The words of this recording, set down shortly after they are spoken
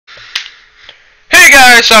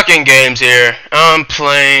I suck in games here. I'm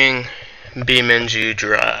playing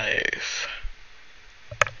BeamNG.drive.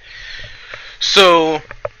 So,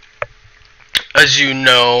 as you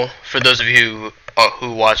know, for those of you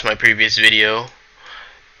who watched my previous video,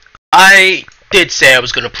 I did say I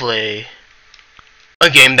was going to play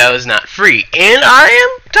a game that was not free. And I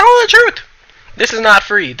am telling the truth. This is not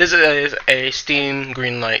free. This is a Steam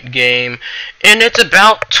Greenlight game, and it's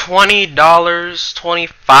about $20,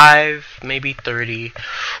 $25, maybe $30.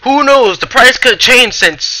 Who knows? The price could have changed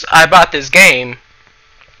since I bought this game.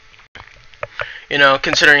 You know,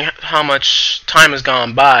 considering how much time has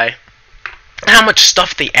gone by, and how much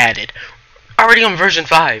stuff they added. Already on version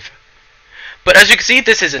 5. But as you can see,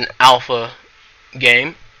 this is an alpha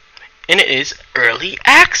game, and it is early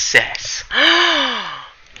access.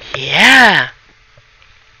 Yeah.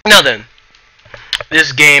 Now then,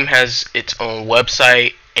 this game has its own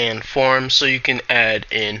website and forums, so you can add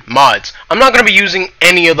in mods. I'm not going to be using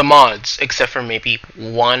any of the mods, except for maybe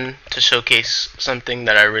one to showcase something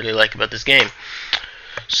that I really like about this game.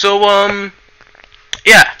 So,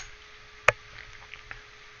 yeah.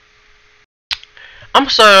 I'm going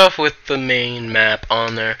to start off with the main map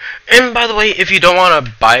on there. And by the way, if you don't want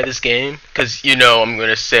to buy this game, because you know I'm going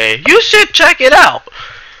to say, you should check it out.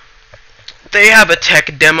 They have a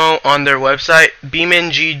tech demo on their website,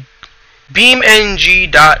 BeamNG.com?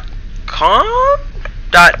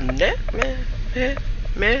 .net?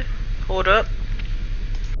 Hold up.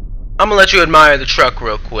 I'm gonna let you admire the truck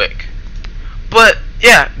real quick. But,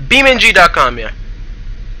 yeah, BeamNG.com, yeah.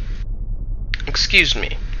 Excuse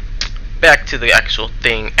me. Back to the actual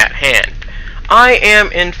thing at hand. I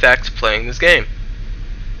am, in fact, playing this game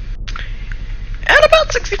at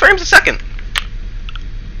about 60 frames a second.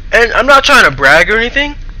 And I'm not trying to brag or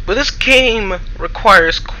anything, but this game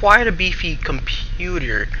requires quite a beefy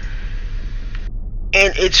computer.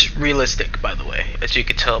 And it's realistic, by the way, as you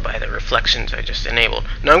can tell by the reflections I just enabled.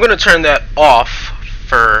 Now I'm going to turn that off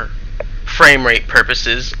for frame rate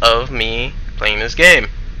purposes of me playing this game.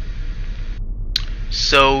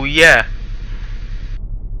 So yeah.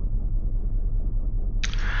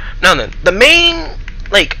 Now then, the main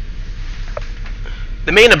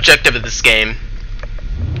objective of this game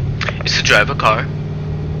is to drive a car,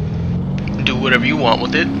 do whatever you want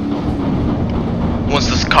with it. Once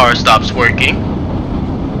this car stops working,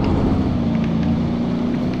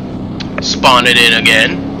 spawn it in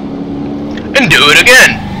again, and do it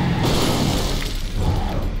again.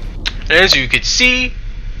 And as you can see,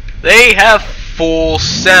 they have full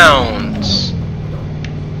sounds.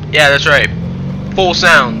 Yeah, that's right, full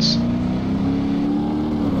sounds.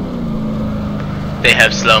 They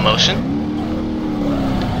have slow motion,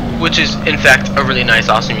 which is in fact a really nice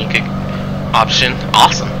option. Really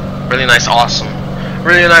nice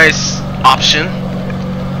option.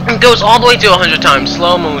 It goes all the way to 100 times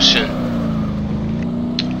slow motion.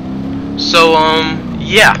 So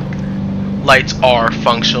yeah, lights are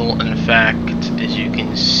functional. In fact, as you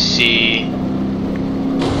can see,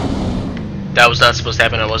 that was not supposed to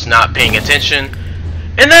happen. I was not paying attention,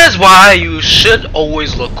 and that is why you should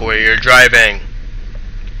always look where you're driving.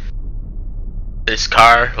 This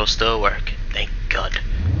car will still work, thank God.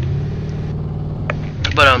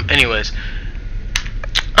 But anyways,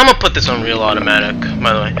 I'm gonna put this on real automatic,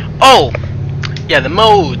 by the way. Oh, yeah, the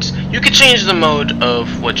modes. You can change the mode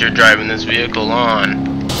of what you're driving this vehicle on.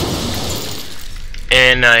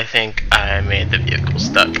 And I think I made the vehicle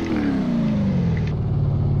stuck.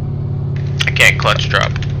 I can't clutch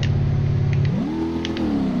drop.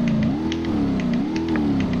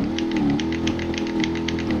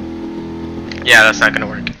 Yeah, that's not gonna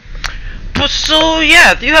work. But so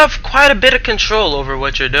yeah, you have quite a bit of control over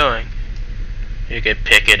what you're doing. You can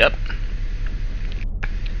pick it up,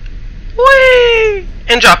 whee,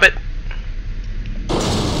 and drop it,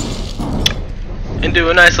 and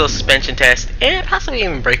do a nice little suspension test, and possibly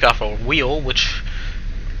even break off a wheel, which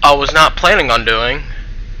I was not planning on doing.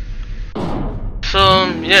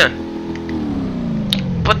 So yeah,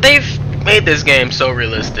 but they've made this game so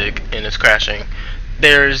realistic in its crashing.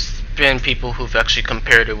 There's been people who've actually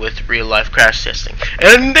compared it with real life crash testing,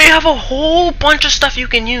 and they have a whole bunch of stuff you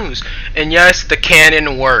can use. And yes, the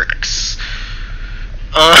cannon works.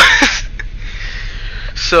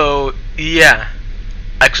 So yeah,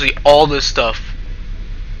 actually all this stuff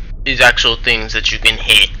is actual things that you can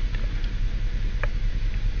hit,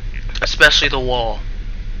 especially the wall.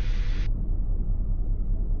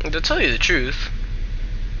 And to tell you the truth,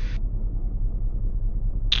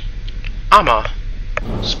 I'ma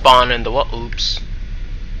spawn in the what? Oops.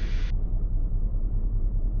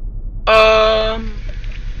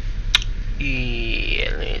 Yeah,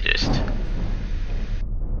 let me just.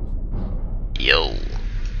 Yo.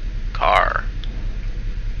 car.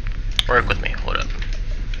 Work with me. Hold up.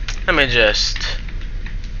 Let me just...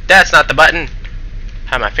 That's not the button. I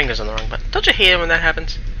have my fingers on the wrong button. Don't you hate it when that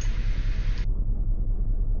happens?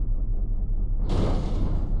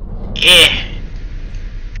 Yeah.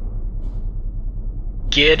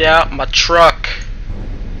 Get out my truck.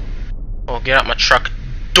 Oh, get out my truck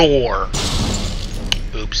door.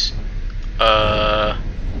 Oops.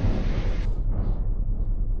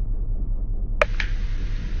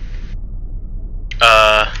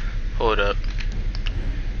 Hold up.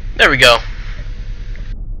 There we go.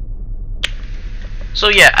 So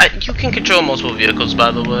yeah, you can control multiple vehicles, by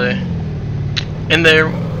the way. And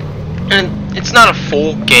it's not a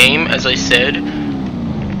full game, as I said,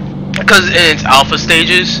 because in its alpha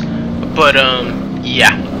stages. But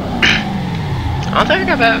yeah. I don't think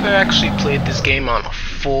I've ever actually played this game on a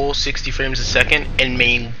full 60 frames a second and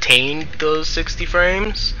maintained those 60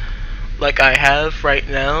 frames like I have right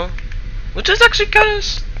now, which is actually kind of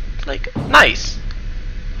like nice.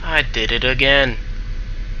 I did it again.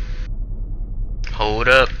 Hold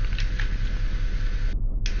up.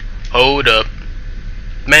 Hold up.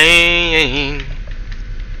 Man.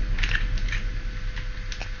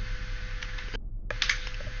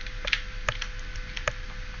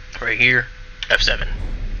 Right here. F7.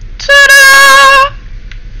 Ta-da!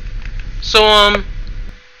 So,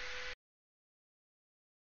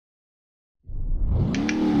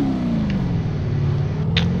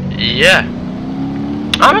 yeah.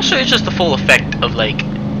 I'm gonna show you just the full effect of, like,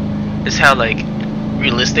 this how, like,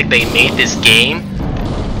 realistic they made this game.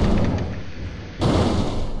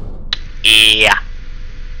 Yeah.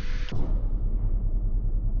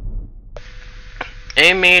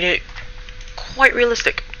 They made it quite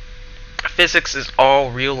realistic. Physics is all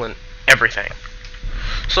real and everything.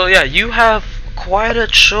 So yeah, you have quite a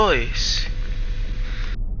choice.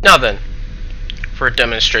 Now then, for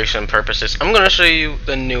demonstration purposes, I'm going to show you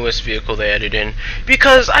the newest vehicle they added in,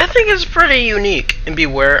 because I think it's pretty unique. And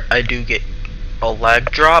beware, I do get a lag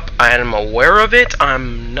drop. I am aware of it.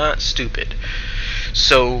 I'm not stupid.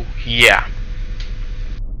 So yeah.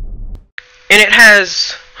 And it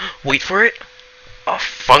has, wait for it, a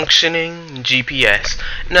functioning GPS.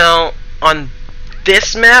 Now, on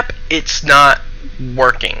this map, it's not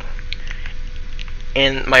working.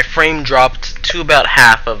 And my frame dropped to about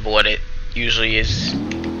half of what it usually is,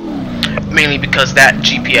 mainly because that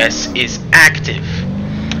GPS is active.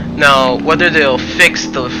 Now, whether they'll fix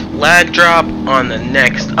the lag drop on the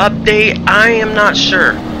next update, I am not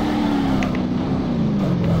sure.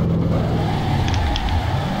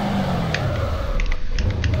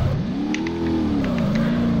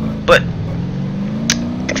 But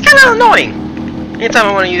it's kind of annoying. Anytime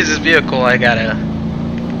I want to use this vehicle, I gotta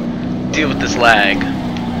deal with this lag.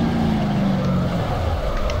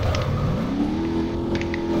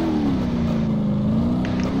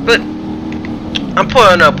 But I'm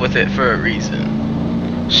putting up with it for a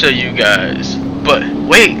reason. Show you guys. But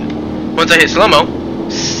wait, once I hit slow-mo,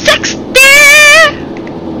 60!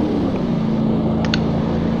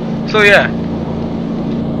 So yeah.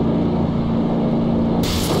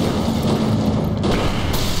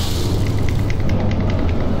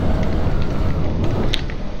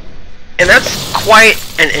 And that's quite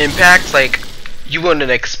an impact. Like, you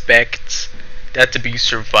wouldn't expect that to be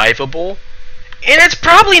survivable. And it's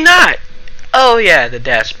probably not. Oh yeah, the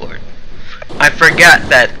dashboard. I forgot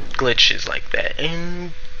that glitch is like that.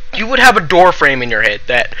 And you would have a door frame in your head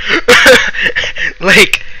that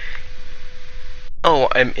like, oh,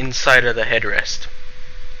 I'm inside of the headrest.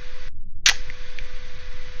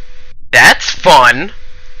 That's fun.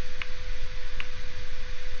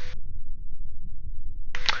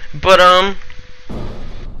 But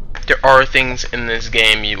there are things in this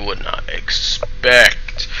game you would not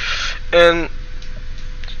expect. And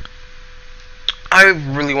I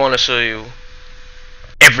really want to show you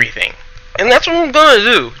everything. And that's what I'm gonna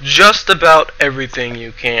do. Just about everything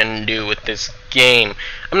you can do with this game.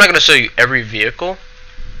 I'm not gonna show you every vehicle,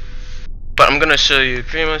 but I'm gonna show you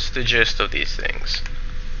pretty much the gist of these things.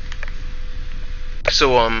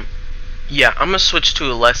 So yeah, I'm gonna switch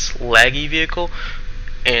to a less laggy vehicle,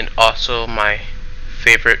 and also my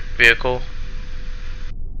favorite vehicle,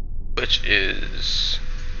 which is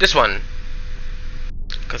this one,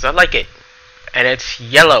 because I like it, and it's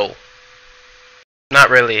yellow.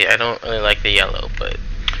 Not really, I don't really like the yellow, but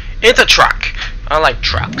it's a truck. I like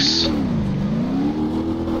trucks.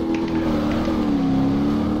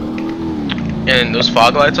 And those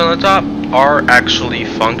fog lights on the top are actually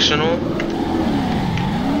functional.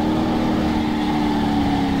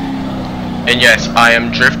 And yes, I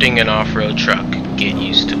am drifting an off-road truck. Get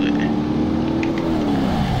used to it.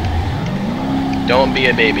 Don't be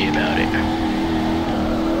a baby about it.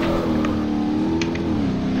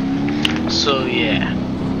 So yeah.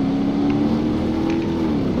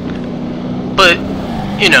 But,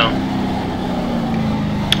 you know,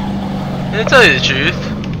 to tell you the truth,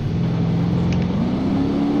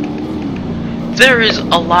 there is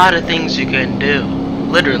a lot of things you can do.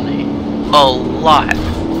 Literally, a lot.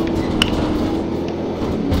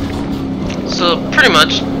 So pretty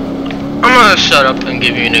much, I'm gonna shut up and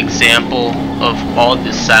give you an example of all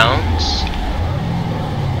the sounds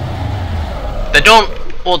that don't,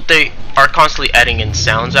 well, they are constantly adding in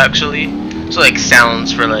sounds actually. So like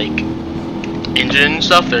sounds for like engine and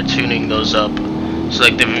stuff, they're tuning those up. So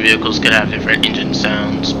like different vehicles could have different engine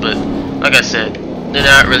sounds. But like I said, they're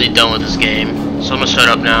not really done with this game. So I'm gonna shut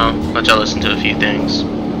up now, let y'all listen to a few things.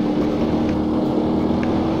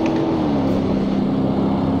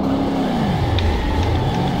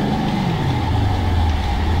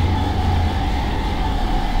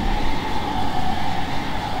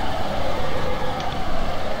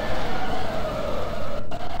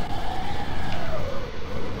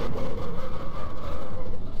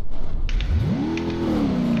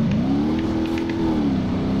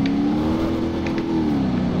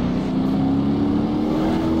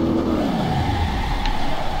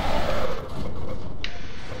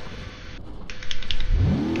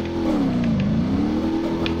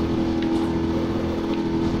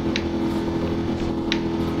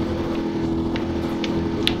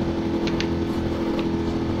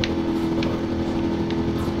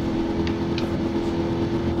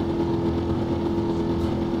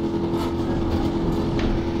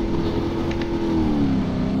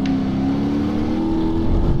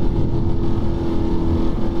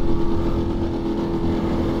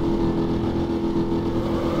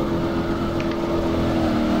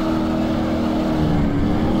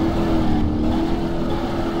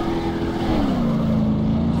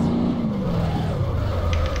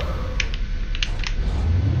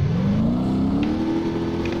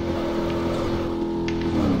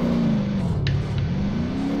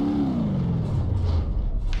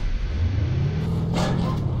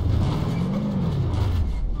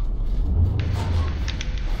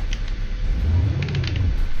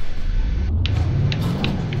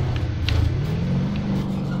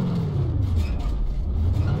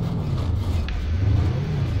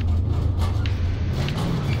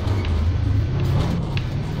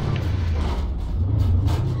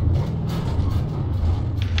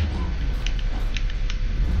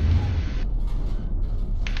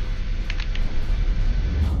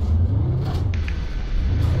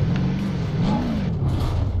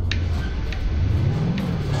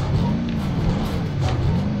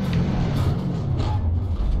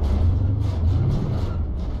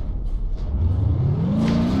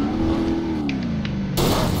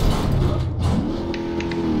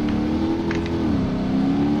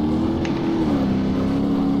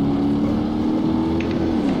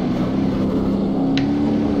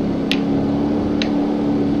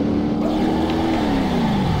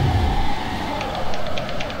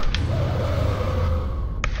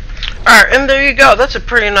 Alright, and there you go. That's a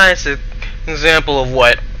pretty nice example of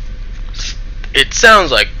what it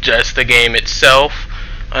sounds like, just the game itself.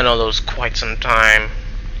 I know that was quite some time,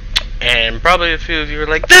 and probably a few of you are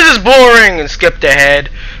like, this is boring, and skipped ahead.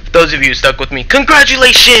 For those of you who stuck with me,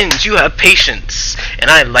 congratulations! You have patience, and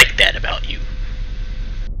I like that about you.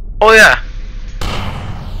 Oh yeah.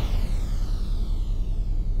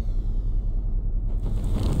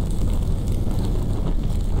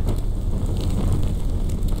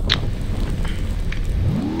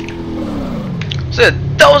 So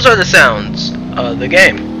those are the sounds of the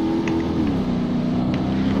game.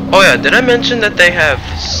 Oh yeah, did I mention that they have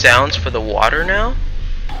sounds for the water now?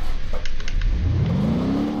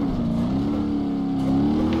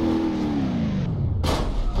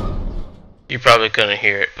 You probably couldn't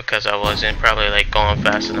hear it because I wasn't probably like going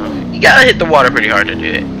fast enough. You gotta hit the water pretty hard to do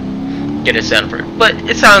it. Get it sound for it. But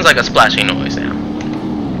it sounds like a splashing noise now.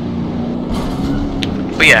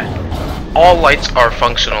 But yeah, all lights are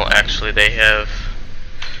functional actually. They have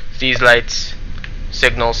these lights,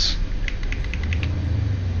 signals.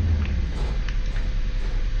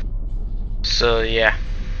 So yeah,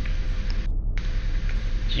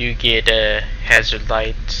 you get hazard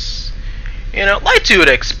lights, you know, lights you would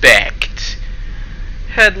expect,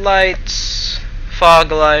 headlights,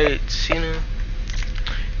 fog lights, you know.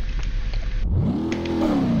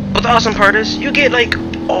 But the awesome part is you get like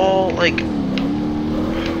all like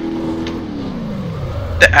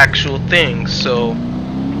the actual things. So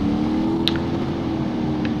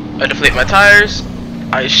I deflate my tires.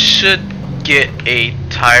 I should get a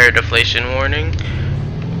tire deflation warning.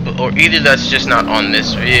 But or either that's just not on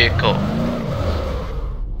this vehicle.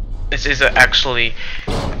 This is actually,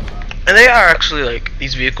 and they are actually like,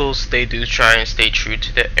 these vehicles, they do try and stay true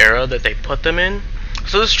to the era that they put them in.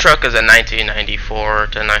 So this truck is a 1994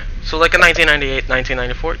 to so like a 1998,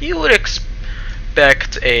 1994. You would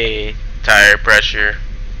expect a tire pressure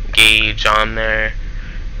gauge on there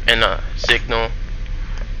and a signal,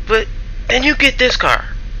 but then you get this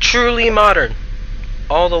car, truly modern,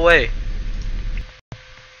 all the way,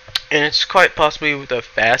 and it's quite possibly the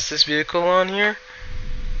fastest vehicle on here,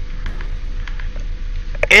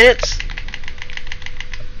 and it's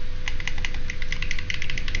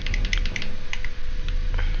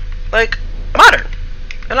like modern,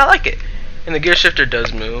 and I like it. And the gear shifter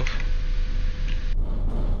does move.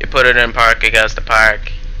 You put it in park, it goes to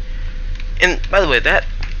park. And by the way, that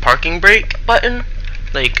parking brake button,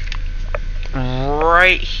 like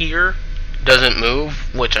right here, doesn't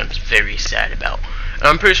move, which I'm very sad about. And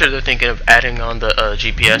I'm pretty sure they're thinking of adding on the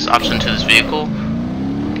GPS option to this vehicle.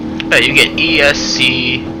 Yeah, you get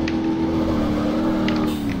ESC.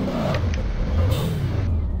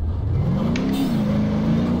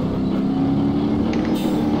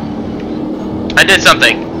 I did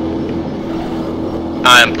something.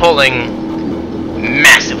 I'm pulling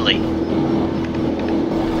massively.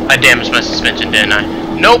 I damaged my suspension, didn't I?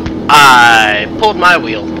 Nope, I pulled my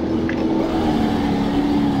wheel.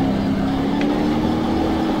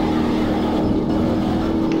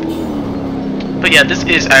 But yeah, this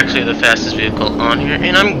is actually the fastest vehicle on here,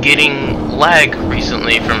 and I'm getting lag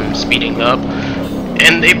recently from speeding up.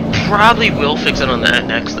 And they probably will fix it on the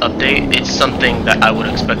next update. It's something that I would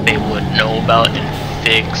expect they would know about and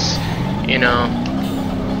fix, you know.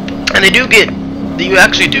 And you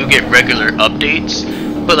actually do get regular updates,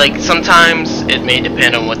 but like sometimes it may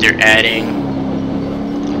depend on what they're adding.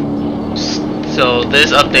 So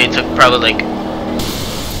this update took probably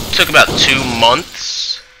took about 2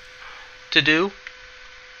 months to do,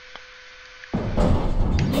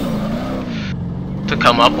 to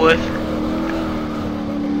come up with.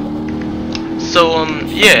 So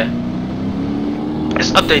yeah,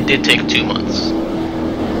 this update did take 2 months.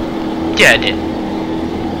 Yeah, it did.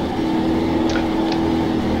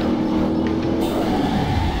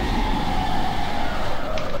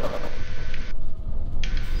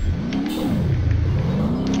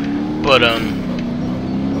 But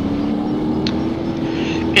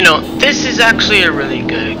you know, this is actually a really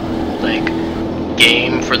good like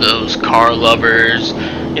game for those car lovers.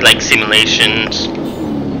 You like simulations.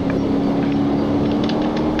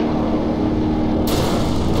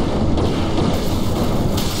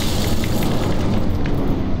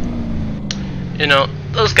 You know,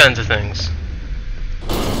 those kinds of things.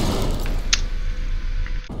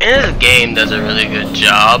 And this game does a really good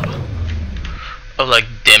job of like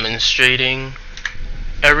demonstrating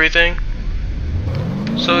everything.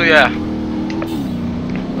 So yeah.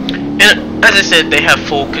 And as I said, they have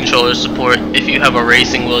full controller support. If you have a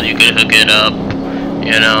racing wheel, you could hook it up,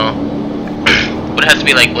 you know. But it has to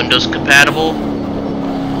be like Windows compatible.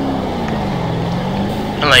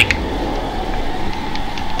 And like,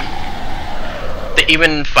 they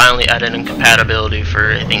even finally added in compatibility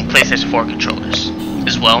for, I think, PlayStation 4 controllers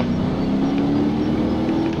as well.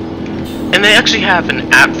 And they actually have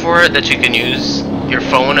an app for it that you can use your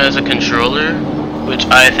phone as a controller, which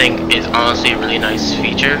I think is honestly a really nice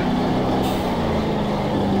feature.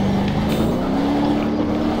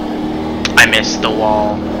 I missed the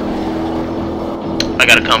wall. I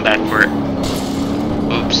gotta come back for it.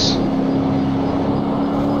 Oops.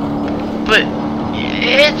 But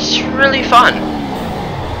it's really fun.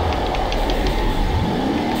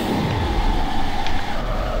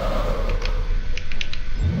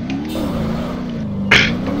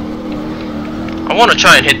 I want to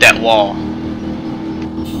try and hit that wall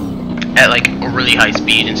at like a really high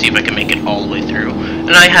speed and see if I can make it all the way through.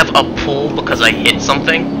 And I have a pull because I hit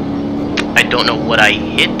something. I don't know what I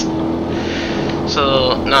hit.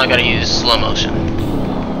 So now I gotta use slow motion.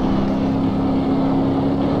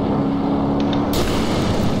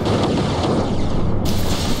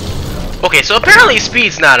 Okay, so apparently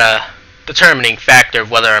speed's not a determining factor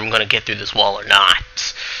of whether I'm gonna get through this wall or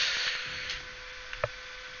not.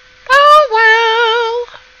 Oh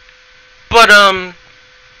well. But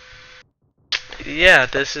yeah,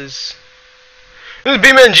 this is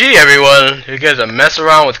BeamNG, everyone. You guys are messing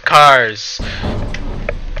around with cars.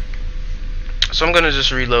 So I'm gonna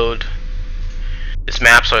just reload this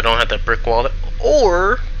map so I don't have that brick wall.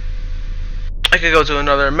 Or I could go to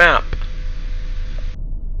another map.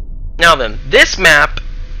 Now then, this map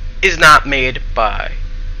is not made by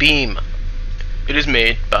Beam. It is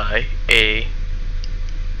made by a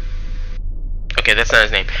Okay, that's not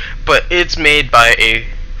his name, but it's made by a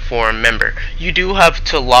forum member. You do have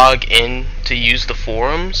to log in to use the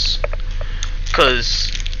forums,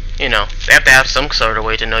 because, you know, they have to have some sort of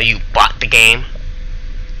way to know you bought the game.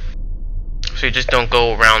 So you just don't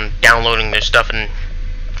go around downloading their stuff, and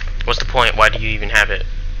what's the point? Why do you even have it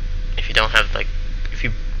if you don't have, like,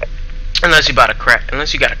 unless you got a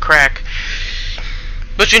crack.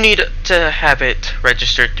 But you need to have it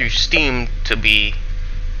registered through Steam to be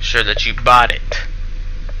sure that you bought it.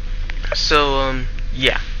 So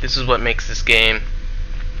yeah, this is what makes this game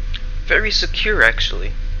very secure,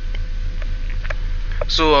 actually.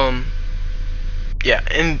 So yeah,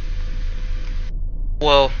 and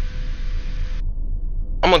well,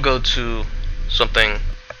 I'm gonna go to something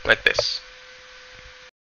like this.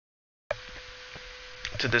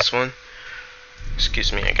 To this one.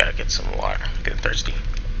 Excuse me, I gotta get some water. I'm getting thirsty.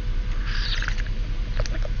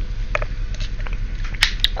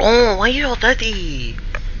 Oh, why are you all dirty?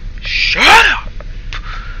 Shut up!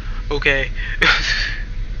 Okay.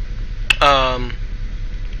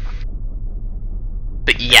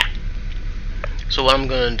 But yeah. So what I'm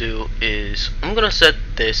gonna do is I'm gonna set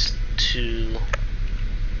this to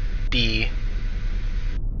the.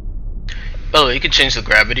 Oh, you can change the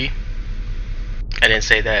gravity. I didn't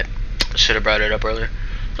say that. I should have brought it up earlier.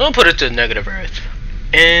 So I'll put it to negative Earth.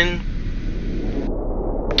 And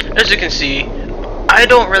as you can see, I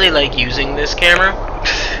don't really like using this camera.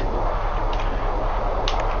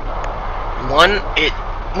 One, it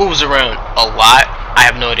moves around a lot. I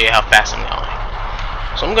have no idea how fast I'm going.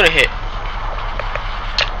 So I'm gonna hit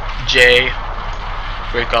J,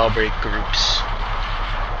 break all break groups.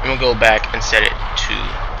 I'm gonna go back and set it to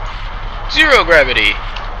 0 gravity.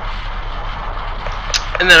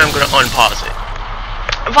 And then I'm gonna unpause it.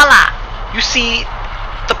 Voila! You see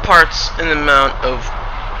the parts and the amount of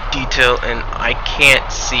detail, and I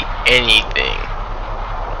can't see anything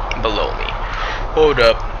below me. Hold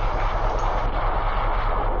up.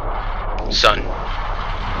 Sun.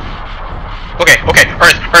 Okay,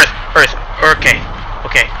 Earth,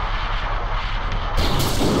 okay.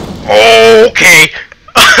 Okay.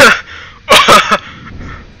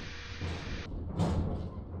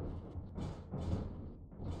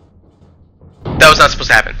 That was not supposed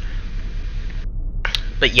to happen.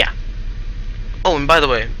 But yeah. Oh, and by the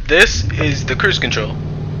way, this is the cruise control.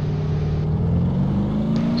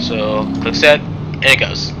 So, click set, and it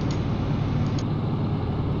goes.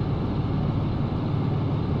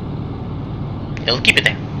 It'll keep it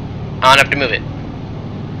there. I don't have to move it.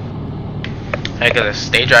 I gotta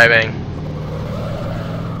stay driving.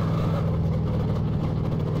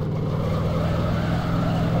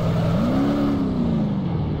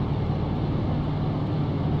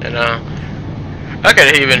 And I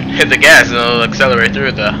could even hit the gas and it'll accelerate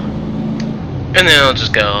through the, and then it'll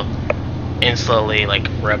just go and slowly like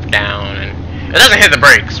rev down, and it doesn't hit the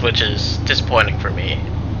brakes, which is disappointing for me.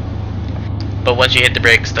 But once you hit the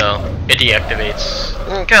brakes though, it deactivates,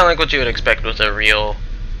 kind of like what you would expect with a real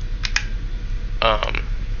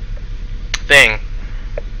thing.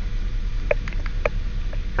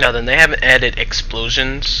 Now then, they haven't added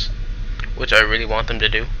explosions, which I really want them to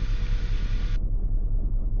do.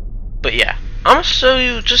 But yeah, I'm gonna show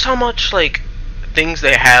you just how much like things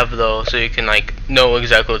they have though, so you can like know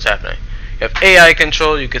exactly what's happening. You have AI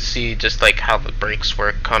control. You can see just like how the brakes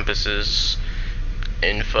work, compasses,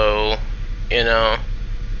 info, you know,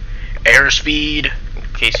 airspeed in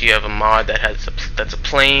case you have a mod that has that's a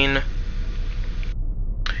plane.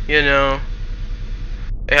 You know,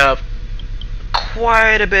 they have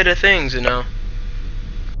quite a bit of things, you know.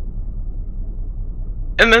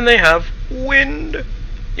 And then they have wind.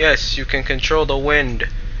 Yes, you can control the wind.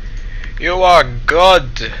 You are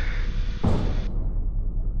God.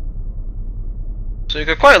 So you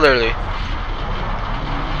could quite literally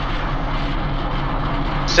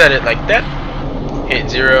set it like that. Hit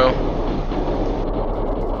 0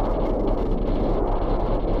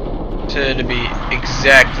 to be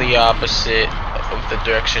exactly opposite of the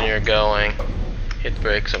direction you're going. Hit the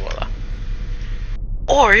brakes and voila.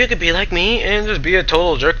 Or you could be like me and just be a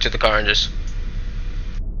total jerk to the car and just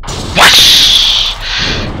whoosh!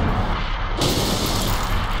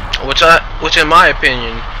 Which in my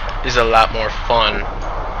opinion is a lot more fun.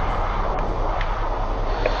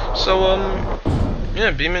 So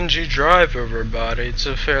yeah, BeamNG.drive, everybody. It's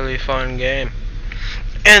a fairly fun game.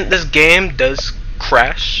 And this game does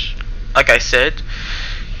crash, like I said,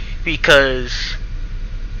 because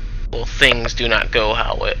well, things do not go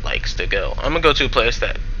how it likes to go. I'm gonna go to a place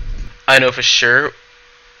that I know for sure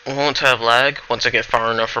won't have lag once I get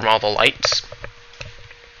far enough from all the lights,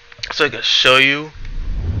 so I can show you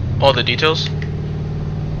all the details.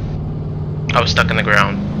 I was stuck in the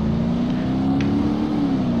ground.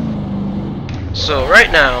 So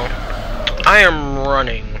right now, I am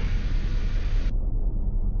running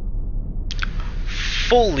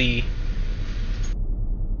fully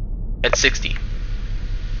at 60.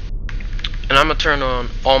 And I'm gonna turn on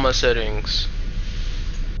all my settings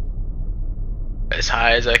as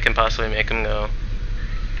high as I can possibly make them go.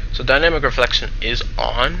 So dynamic reflection is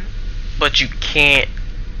on, but you can't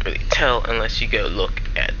really tell unless you go look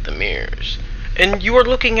at the mirrors. And you are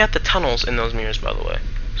looking at the tunnels in those mirrors, by the way.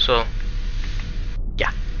 So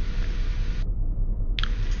yeah,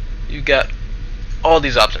 you got all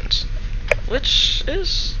these options, which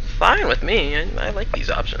is fine with me. I like these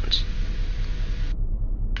options.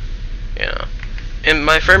 Yeah, and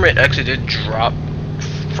my frame rate actually did drop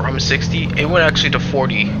from 60. It went actually to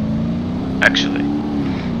 40 actually.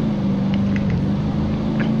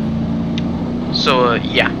 So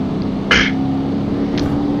yeah,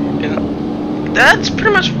 and that's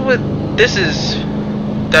pretty much what this is.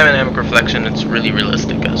 Dynamic reflection. It's really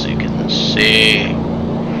realistic, as you can see,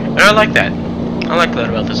 and I like that. I like that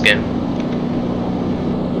about this game.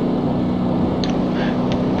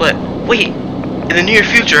 But wait, in the near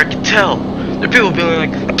future, I can tell there are people being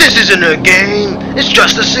like, "This isn't a game. It's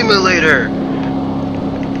just a simulator."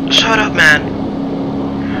 Shut up,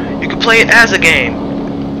 man. You can play it as a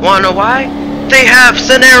game. Wanna know why? They have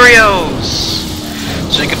scenarios,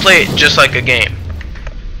 so you can play it just like a game.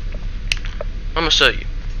 I'm gonna show you.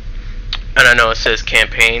 And I know it says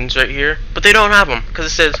campaigns right here, but they don't have them because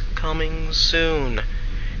it says coming soon.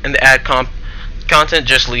 And the ad content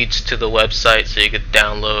just leads to the website, so you could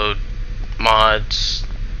download mods.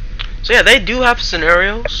 So yeah, they do have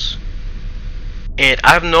scenarios, and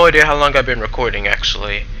I have no idea how long I've been recording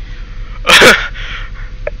actually.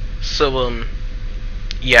 So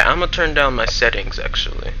yeah, I'm gonna turn down my settings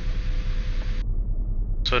actually,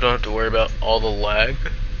 so I don't have to worry about all the lag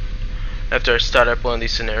after I start up one of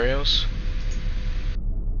these scenarios.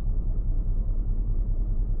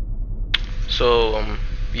 So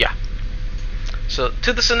yeah, so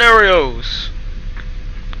to the scenarios,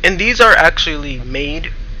 and these are actually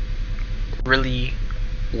made really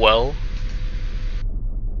well.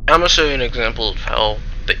 I'm gonna show you an example of how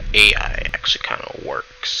the AI actually kind of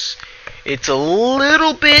works. It's a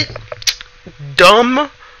little bit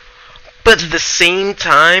dumb, but at the same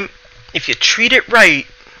time, if you treat it right,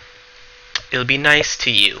 it'll be nice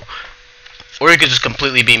to you. Or you could just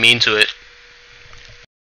completely be mean to it.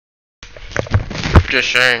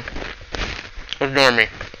 Just saying. Ignore me.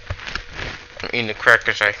 I'm eating the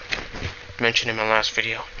crackers I mentioned in my last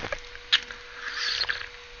video.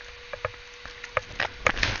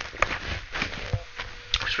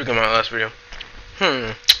 Speaking of my last video.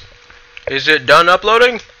 Is it done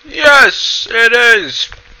uploading? Yes, it is.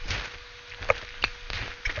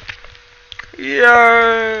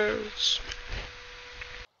 Yes.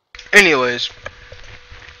 Anyways,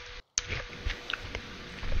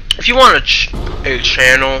 if you want a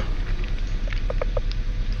channel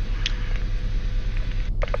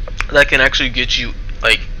that can actually get you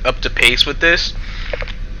like up to pace with this,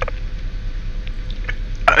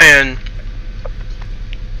 and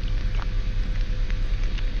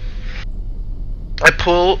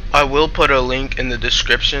I will put a link in the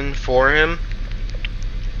description for him.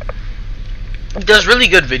 He does really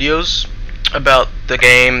good videos about the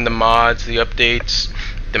game, the mods, the updates,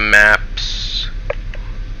 the maps,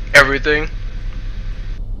 everything.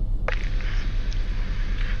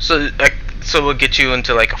 So it'll get you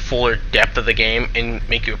into like a fuller depth of the game and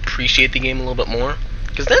make you appreciate the game a little bit more.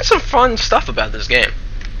 Because there's some fun stuff about this game,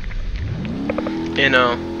 you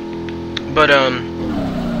know. But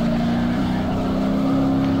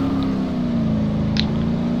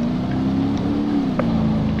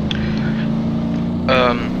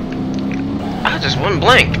I just went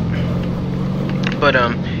blank. But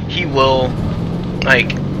he will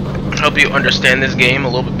like help you understand this game a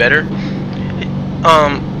little bit better.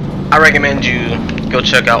 I recommend you go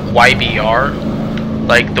check out WhyBeAre,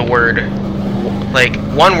 like the word, like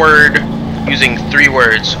one word using 3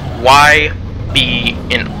 words, Y, B,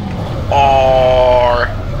 and R.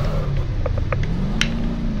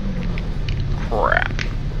 Crap.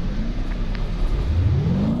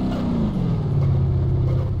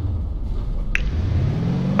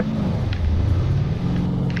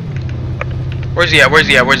 Where's he at? Where's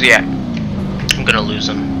he at? Where's he at? I'm gonna lose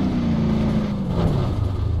him.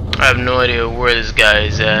 I have no idea where this guy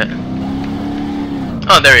is at.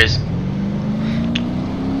 Oh, there he is.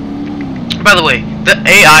 By the way, the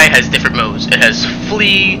AI has different modes. It has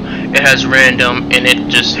flee, it has random, and it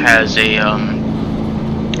just has a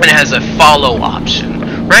follow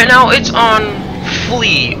option. Right now, it's on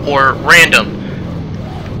flee or random.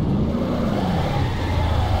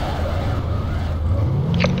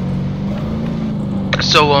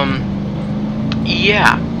 So,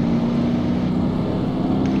 yeah.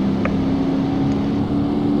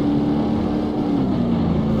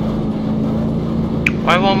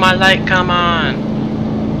 Why won't my light come on?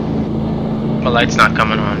 My light's not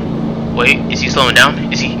coming on. Wait, is he slowing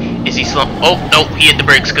down? Is he slow? Oh, no, he hit the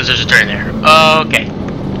brakes because there's a turn there. Okay.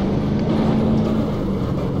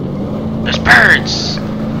 There's birds!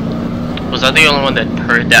 Was I the only one that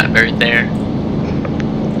heard that bird there?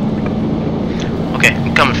 Okay,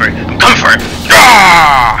 I'm coming for it. I'm coming for it!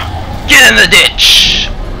 Ah! Get in the ditch!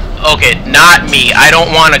 Okay, not me. I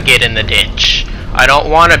don't want to get in the ditch. I don't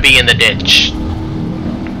want to be in the ditch.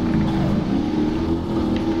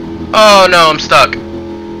 Oh no, I'm stuck.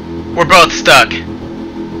 We're both stuck.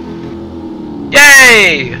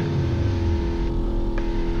 Yay!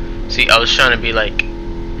 See, I was trying to be like,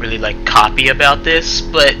 really like coppy about this,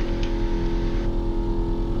 but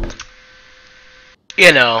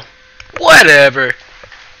you know, whatever.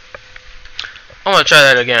 I'm gonna try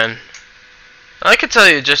that again. I can tell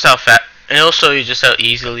you just how fast, and it'll show you just how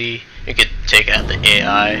easily you could take out the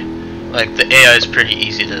AI. Like, the AI is pretty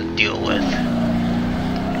easy to deal with.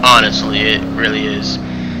 Honestly, it really is.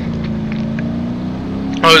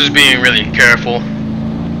 I was just being really careful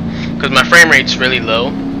because my frame rate's really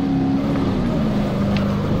low.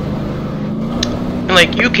 And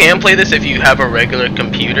like, you can play this if you have a regular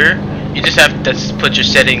computer. You just have to put your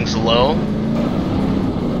settings low,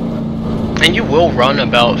 and you will run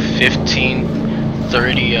about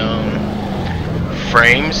 15-30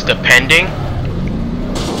 frames depending.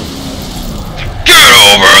 Get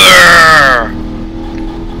over there!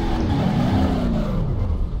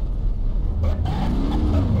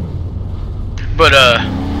 But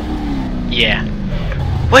yeah.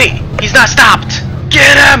 Wait, he's not stopped.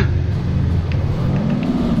 Get him!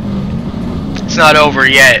 It's not over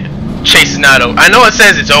yet. Chase is not over. I know it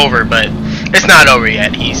says it's over, but it's not over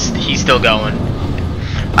yet. He's still going.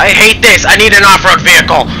 I hate this. I need an off-road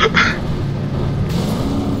vehicle.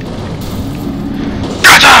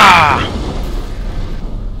 Gotcha!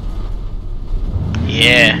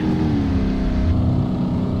 Yeah.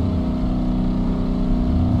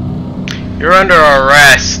 You're under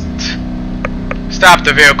arrest. Stop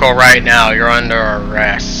the vehicle right now. You're under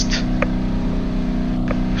arrest.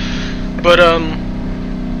 But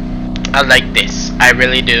I like this. I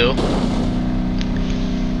really do.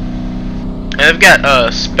 And I've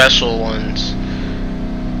got special ones.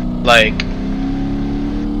 Like,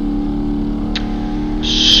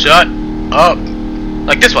 shut up.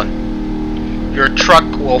 Like this one. Your truck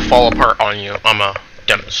will fall apart on you. I'ma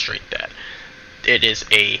demonstrate that. It is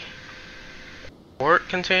a port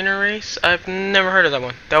container race. I've never heard of that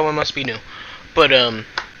one. That one must be new. But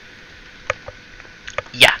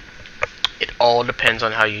yeah. It all depends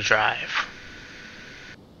on how you drive.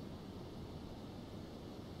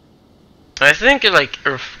 I think like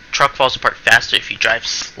your truck falls apart faster if you drive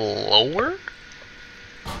slower.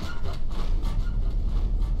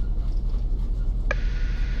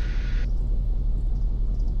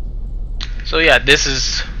 So yeah, this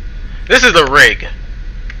is the rig.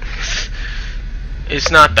 It's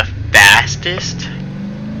not the fastest,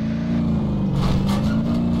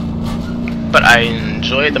 but I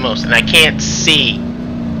enjoy it the most, and I can't see.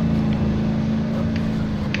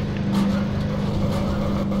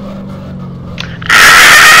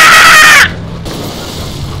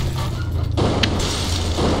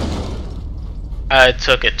 I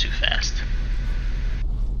took it too fast.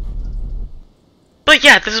 But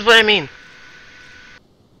yeah, this is what I mean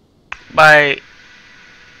by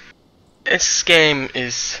this game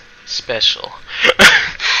is special.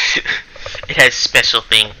 It has special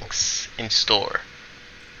things in store.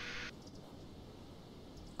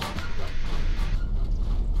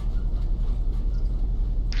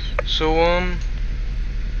 So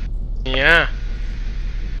yeah,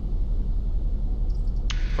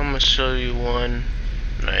 I'm gonna show you one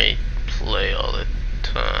I play all the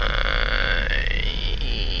time.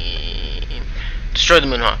 Destroy the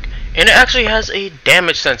Moonhawk. And it actually has a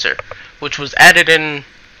damage sensor, which was added in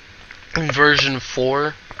version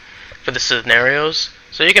 4 for the scenarios.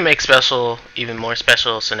 So you can make even more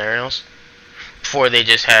special scenarios. Before they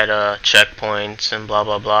just had checkpoints and blah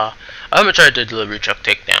blah blah. I'm gonna try the delivery truck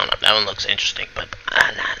takedown. That one looks interesting, but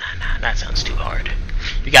nah, that sounds too hard.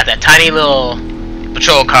 You got that tiny little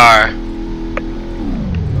patrol car.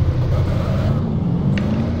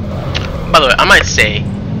 By the way, I might say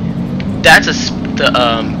that's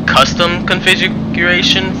the custom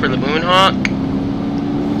configuration for the Moonhawk.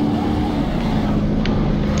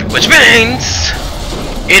 which means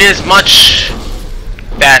it is much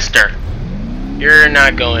faster. You're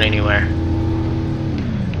not going anywhere.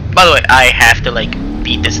 By the way, I have to like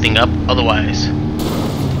beat this thing up, otherwise.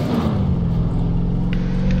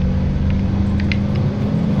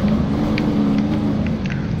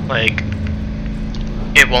 Like,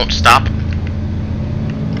 it won't stop.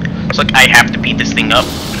 It's like I have to beat this thing up.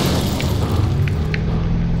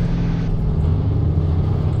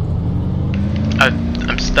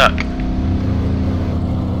 I'm stuck.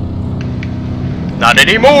 Not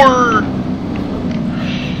anymore!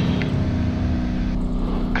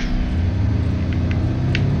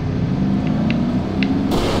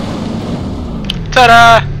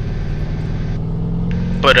 Ta-da!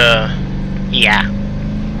 But, yeah.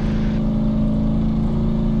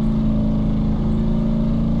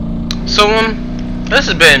 So, this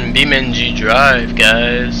has been BeamNG.drive,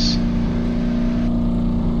 guys.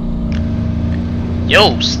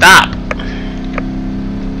 Yo, stop!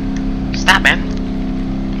 Stop, man.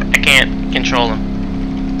 I can't control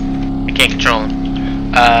him. I can't control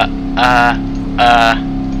him.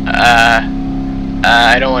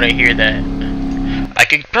 I don't want to hear that. I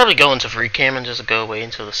could probably go into free cam and just go away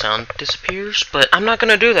until the sound disappears, but I'm not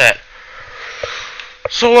gonna do that.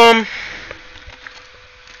 So,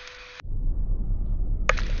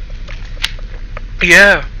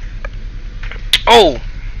 yeah. Oh,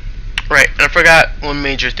 right, and I forgot one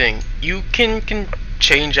major thing. You can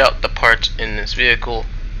change out the parts in this vehicle.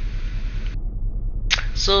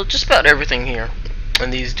 So just about everything here,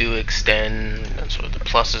 and these do extend. That's what the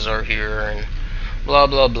pluses are here, and blah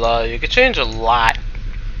blah blah. You could change a lot.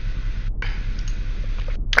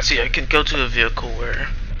 See, I could go to a vehicle where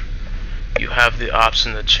you have the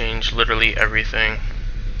option to change literally everything,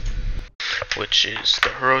 which is the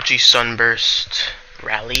Hirochi Sunburst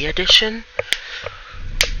Rally Edition.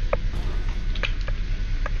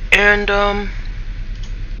 And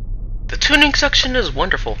the tuning section is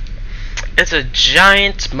wonderful. It's a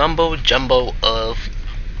giant mumbo jumbo of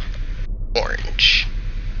orange.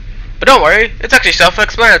 But don't worry, it's actually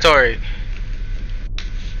self-explanatory.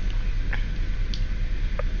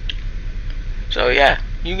 So yeah,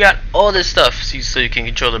 you got all this stuff so you can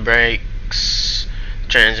control the brakes,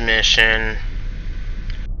 transmission,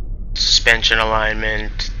 suspension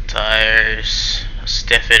alignment, tires, how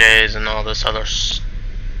stiff it is, and all this other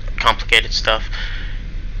complicated stuff.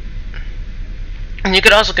 And you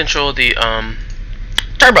could also control the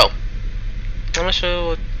turbo. I'm gonna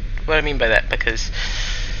show what I mean by that, because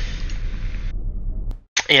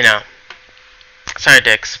you know, it's hard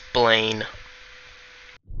to explain.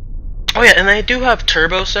 Oh yeah, and they do have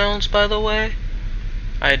turbo sounds, by the way.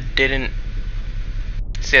 I didn't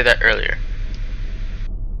say that earlier.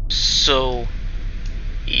 So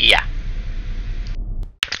yeah.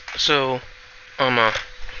 So I'm gonna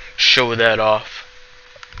show that off.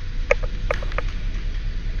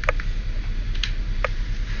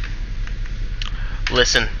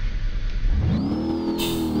 Listen.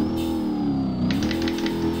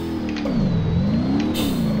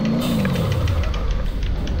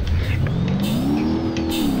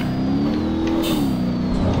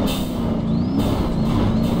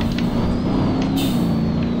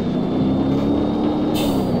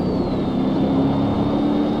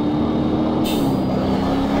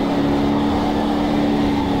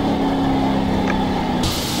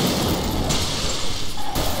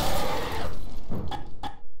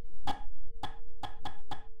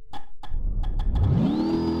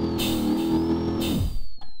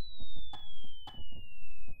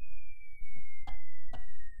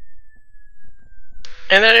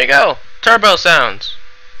 And there you go, turbo sounds.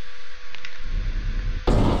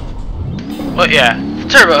 Well, yeah, the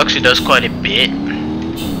turbo actually does quite a bit.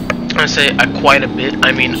 I say quite a bit,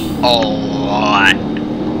 I mean a lot.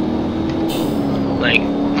 Like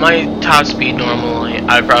my top speed normally,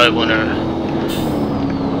 I would probably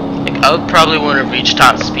want to reach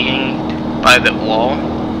top speed by the wall.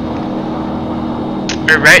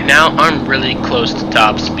 But right now, I'm really close to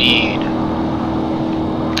top speed.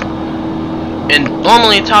 And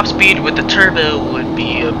normally top speed with the turbo would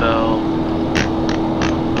be about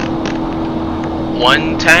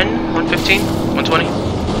 110, 115, 120.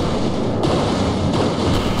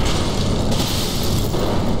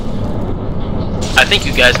 I think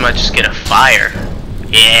you guys might just get a fire.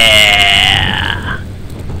 Yeah.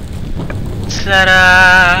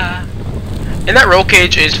 Ta-da! And that roll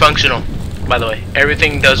cage is functional, by the way.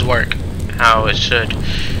 Everything does work how it should.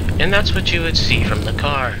 And that's what you would see from the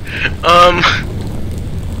car.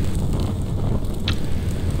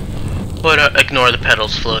 But ignore the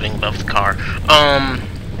pedals floating above the car.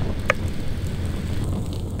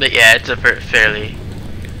 But yeah, it's a fairly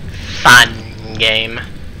fun game.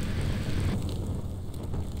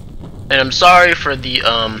 And I'm sorry for the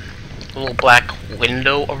little black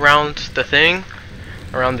window around the thing,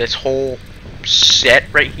 around this whole set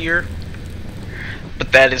right here.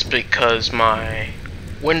 But that is because my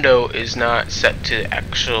window is not set to the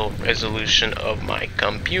actual resolution of my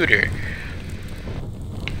computer,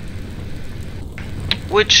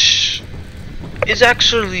 which is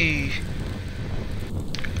actually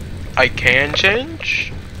I can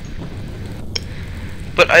change,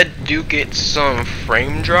 but I do get some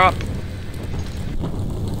frame drop.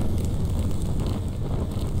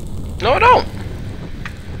 No, I don't.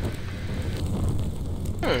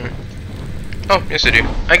 Oh, yes I do.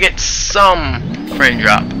 I get some frame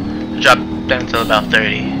drop. Drop down to about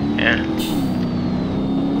 30. Yeah.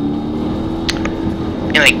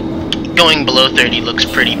 And like going below 30 looks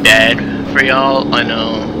pretty bad for y'all. I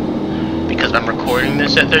know, because I'm recording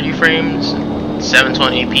this at 30 frames,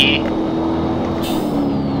 720p.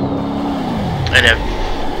 And if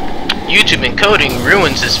YouTube encoding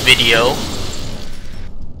ruins this video,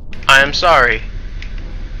 I am sorry.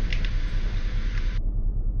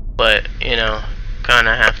 But, you know,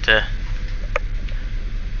 kinda have to...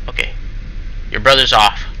 Okay. Your brother's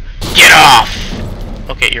off. Get off!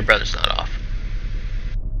 Okay, your brother's not off.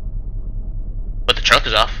 But the trunk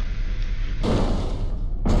is off.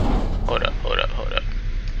 Hold up, hold up, hold up.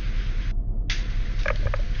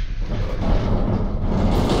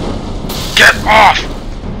 Get off!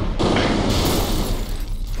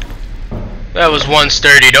 That was one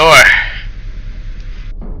sturdy door.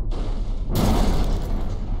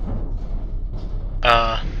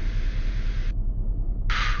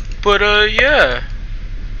 But yeah.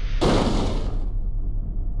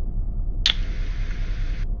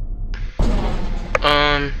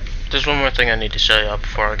 There's one more thing I need to show y'all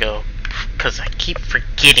before I go, because I keep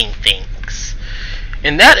forgetting things.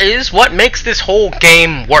 And that is what makes this whole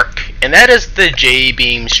game work. And that is the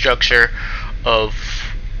J-beam structure of,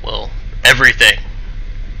 well, everything.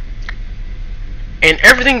 And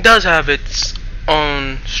everything does have its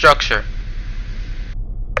own structure.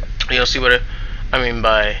 You'll see what I mean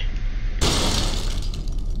by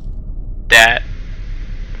that.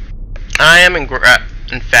 I am in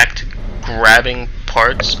fact grabbing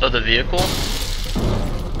parts of the vehicle.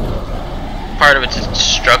 Part of its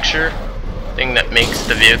structure, thing that makes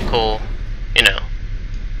the vehicle, you know,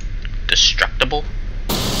 destructible.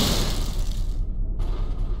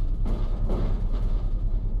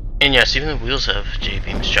 And yes, even the wheels have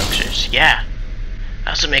J-beam structures. Yeah,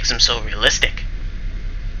 that's what makes them so realistic.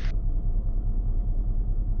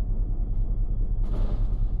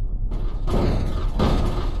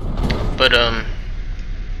 But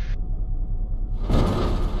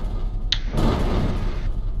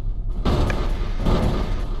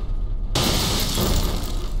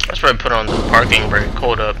let's probably put on the parking brake.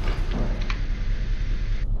 Hold up.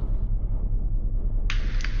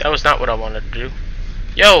 That was not what I wanted to do.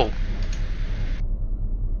 Yo!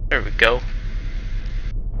 There we go.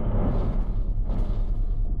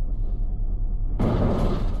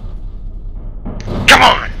 Come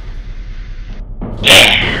on!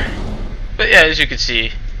 Yeah! But yeah, as you can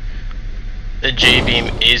see, the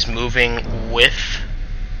J-beam is moving with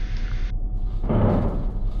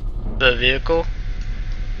the vehicle,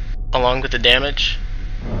 along with the damage.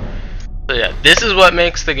 So yeah, this is what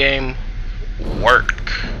makes the game work.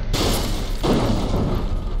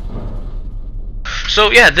 So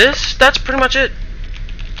yeah, that's pretty much it.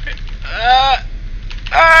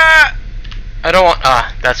 I don't want,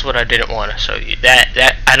 that's what I didn't want to show you.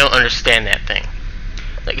 That I don't understand that thing.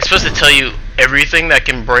 Like, it's supposed to tell you everything that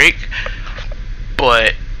can break,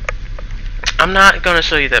 but I'm not gonna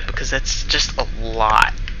show you that because that's just a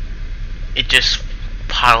lot. It just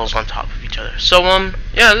piles on top of each other. So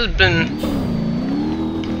yeah, this has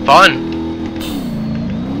been fun.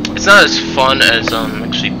 It's not as fun as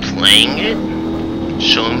actually playing it,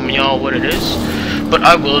 showing y'all what it is, but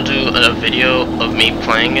I will do a video of me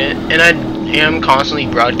playing it, and I am constantly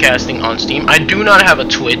broadcasting on Steam. I do not have a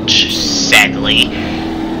Twitch, sadly.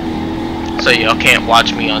 So y'all can't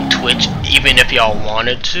watch me on Twitch, even if y'all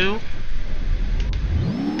wanted to.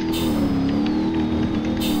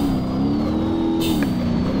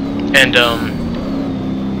 And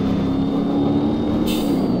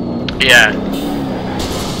yeah.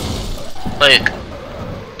 Like,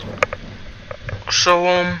 so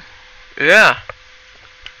yeah.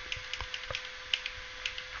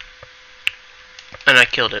 And I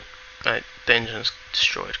killed it. The engine's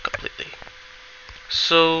destroyed completely.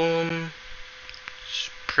 So it's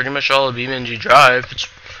pretty much all of BeamNG.drive. It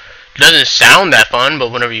doesn't sound that fun,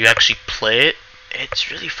 but whenever you actually play it, it's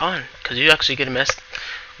really fun because you actually get to mess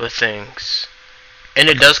with things. And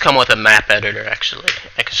it does come with a map editor, actually.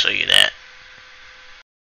 I can show you that.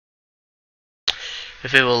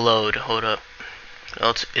 If it will load, hold up.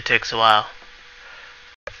 Well, it takes a while.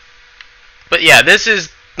 But yeah, this is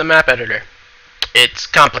the map editor. It's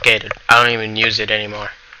complicated. I don't even use it anymore.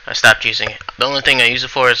 I stopped using it. The only thing I use it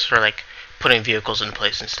for is for like putting vehicles in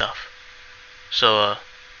place and stuff. So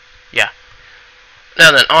yeah.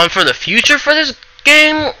 Now then, on for the future for this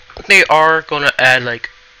game, they are gonna add like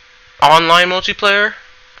online multiplayer,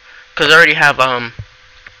 because I already have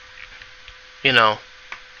you know,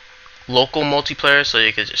 local multiplayer, so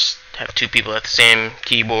you could just have two people at the same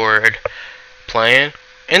keyboard playing,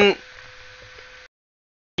 and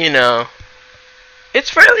you know, it's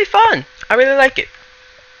fairly fun. I really like it.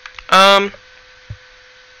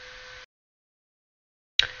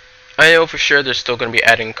 I know for sure they're still going to be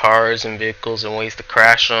adding cars and vehicles and ways to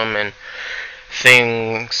crash them and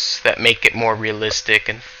things that make it more realistic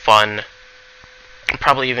and fun. And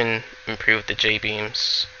probably even improve the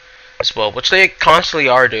J-beams as well, which they constantly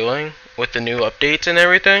are doing with the new updates and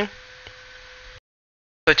everything.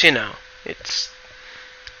 But you know, this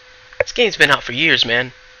game's been out for years,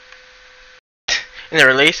 man. And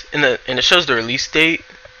it shows the release date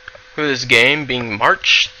for this game being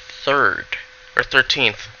March 3rd or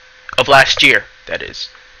 13th of last year, that is.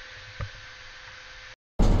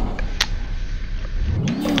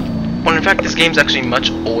 Well, in fact, this game's actually much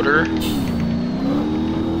older.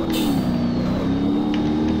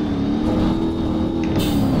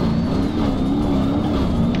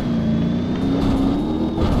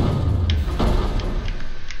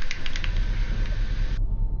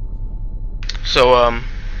 So,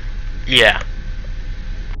 yeah.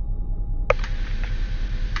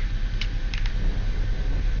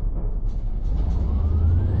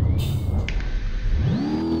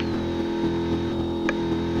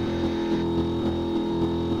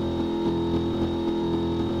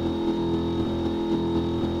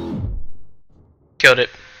 Killed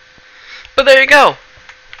it. But there you go.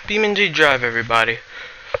 BeamNG.drive, everybody.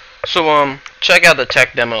 So, check out the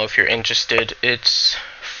tech demo if you're interested. It's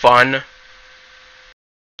fun.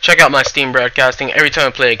 Check out my Steam broadcasting. Every time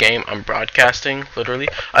I play a game, I'm broadcasting, literally.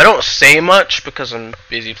 I don't say much because I'm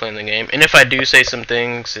busy playing the game. And if I do say some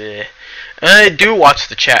things, I do watch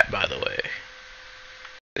the chat, by the way.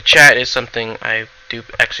 The chat is something I do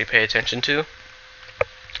actually pay attention to.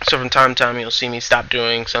 So from time to time, you'll see me stop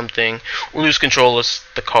doing something or lose control of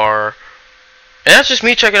the car. And that's just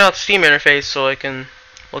me checking out the Steam interface so I can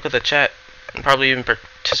look at the chat and probably even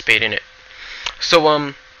participate in it.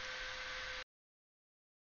 So,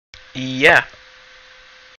 yeah.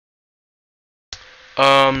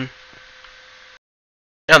 Now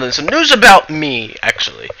then, some news about me,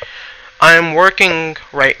 actually. I'm working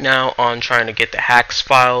right now on trying to get the hacks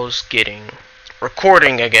files,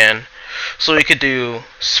 recording again, so we could do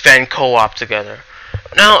Sven co-op together.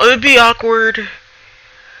 Now, it would be awkward,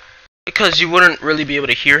 because you wouldn't really be able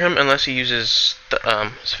to hear him unless he uses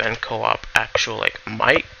the, Sven co-op actual, like,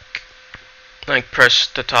 mic, like, press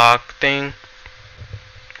to talk thing.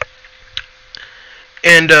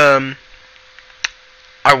 And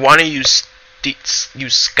I want to use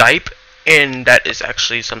Skype, and that is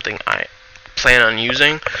actually something I plan on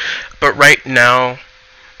using. But right now,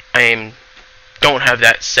 I don't have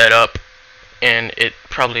that set up, and it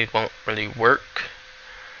probably won't really work.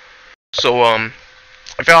 So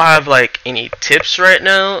if y'all have like any tips right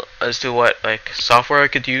now as to what like software I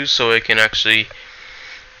could use so I can actually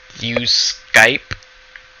use Skype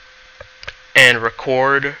and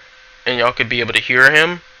record, and y'all could be able to hear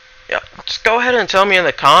him, yeah, just go ahead and tell me in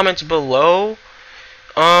the comments below.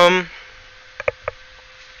 I'm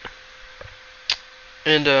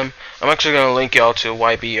actually gonna link y'all to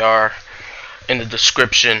WhyBeAre in the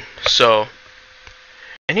description. So,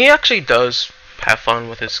 and he actually does have fun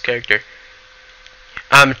with his character.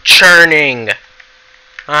 I'm churning.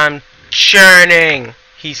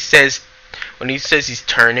 He says, when he says he's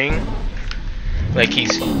turning, like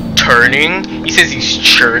he's turning, he says he's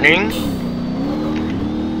churning,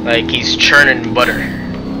 like he's churning butter.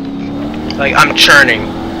 Like, I'm churning.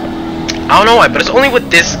 I don't know why, but it's only with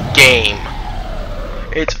this game.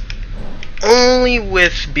 It's only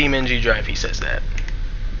with BeamNG.drive he says that.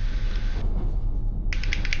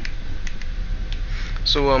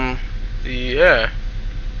 So, yeah.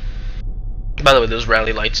 By the way, those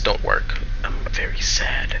rally lights don't work. I'm very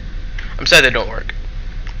sad. I'm sad they don't work.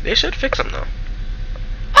 They should fix them, though.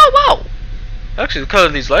 Oh, wow! Actually, the color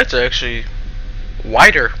of these lights are actually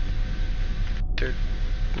whiter. They're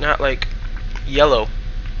not, like, yellow.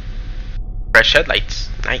 Fresh headlights.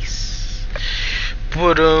 Nice.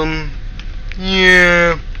 But,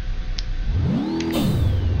 yeah.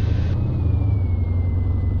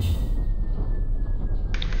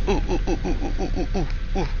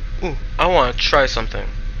 I want to try something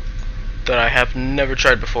that I have never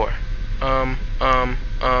tried before.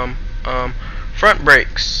 Front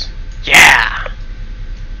brakes. Yeah.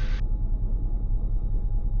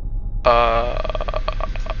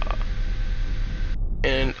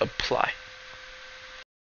 And apply.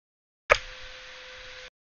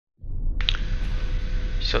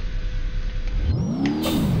 So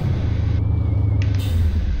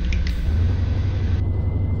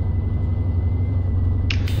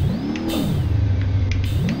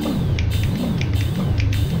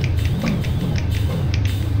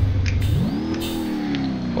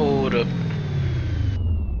hold up.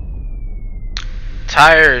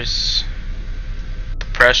 Tires. The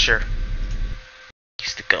pressure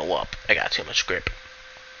needs to go up. I got too much grip.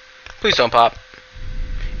 Please don't pop.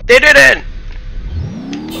 They didn't!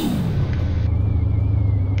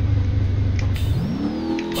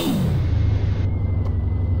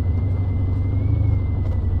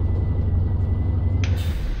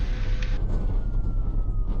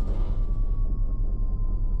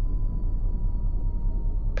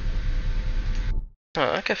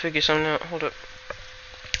 Oh, I can figure something out. Hold up.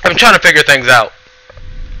 I'm trying to figure things out.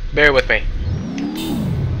 Bear with me.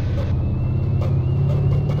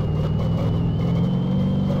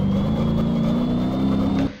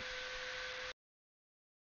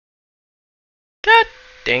 God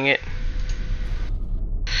dang it.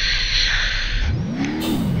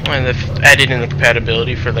 And they've added in the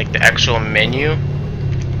compatibility for like the actual menu.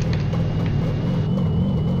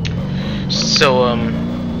 So,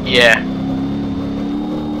 yeah.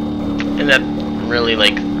 And that really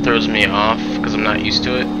like throws me off because I'm not used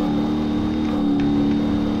to it.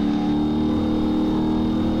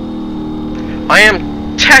 I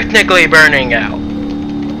am technically burning out.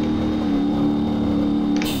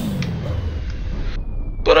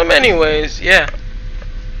 But anyways, yeah.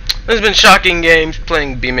 There's been Shocking Games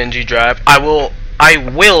playing BeamNG.drive. I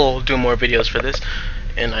will do more videos for this,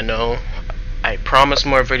 and I promise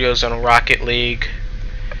more videos on Rocket League.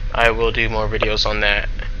 I will do more videos on that.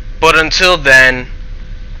 But until then,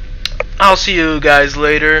 I'll see you guys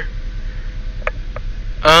later.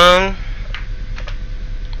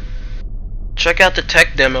 Check out the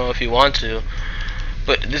tech demo if you want to.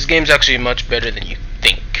 But this game's actually much better than you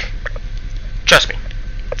think. Trust me.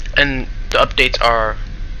 And the updates are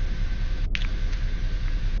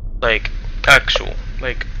like actual.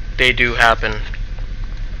 Like they do happen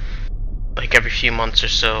like every few months or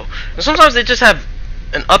so. And sometimes they just have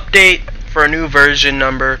an update for a new version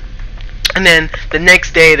number, and then the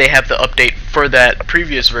next day they have the update for that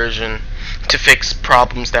previous version to fix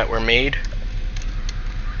problems that were made,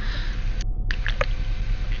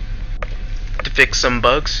 to fix some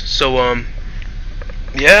bugs. So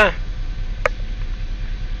yeah.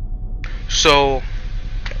 So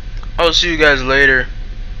I'll see you guys later.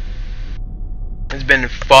 It's been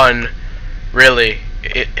fun, really.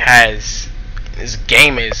 It has. This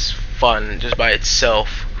game is fun just by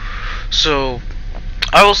itself. So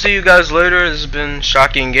I will see you guys later. This has been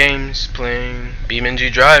Shocking Games playing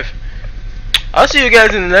BeamNG.drive. I'll see you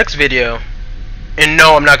guys in the next video. And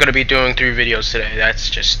no, I'm not going to be doing 3 videos today. That's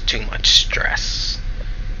just too much stress.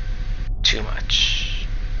 Too much.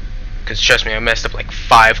 Because trust me, I messed up like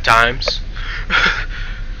 5 times.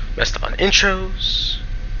 Messed up on intros.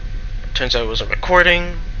 Turns out it wasn't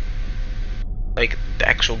recording. Like the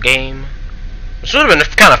actual game. Which would have been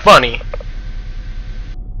kind of funny.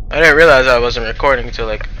 I didn't realize I wasn't recording until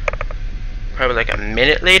like probably like a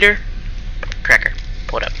minute later. Cracker,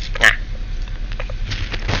 what up? Nah.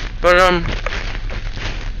 But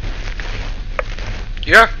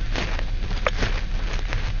yeah.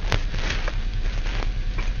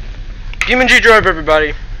 BeamNG.drive,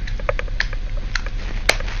 everybody.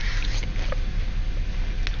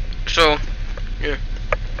 So yeah,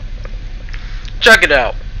 check it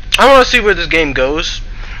out. I want to see where this game goes.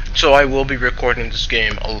 So I will be recording this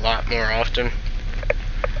game a lot more often.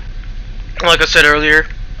 Like I said earlier,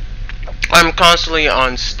 I'm constantly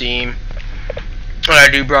on Steam when I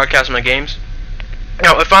do broadcast my games.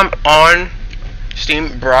 Now if I'm on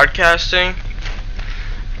Steam broadcasting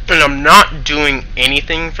and I'm not doing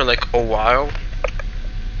anything for like a while,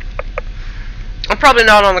 I'm probably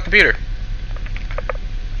not on the computer.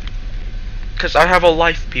 Because I have a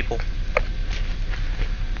life, people.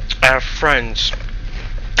 I have friends.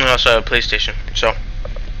 And I also have a PlayStation, so.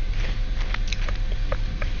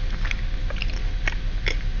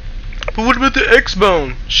 But what about the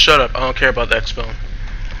X-Bone? Shut up, I don't care about the X-Bone.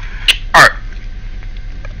 Alright.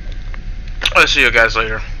 I'll see you guys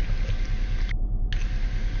later.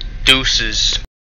 Deuces.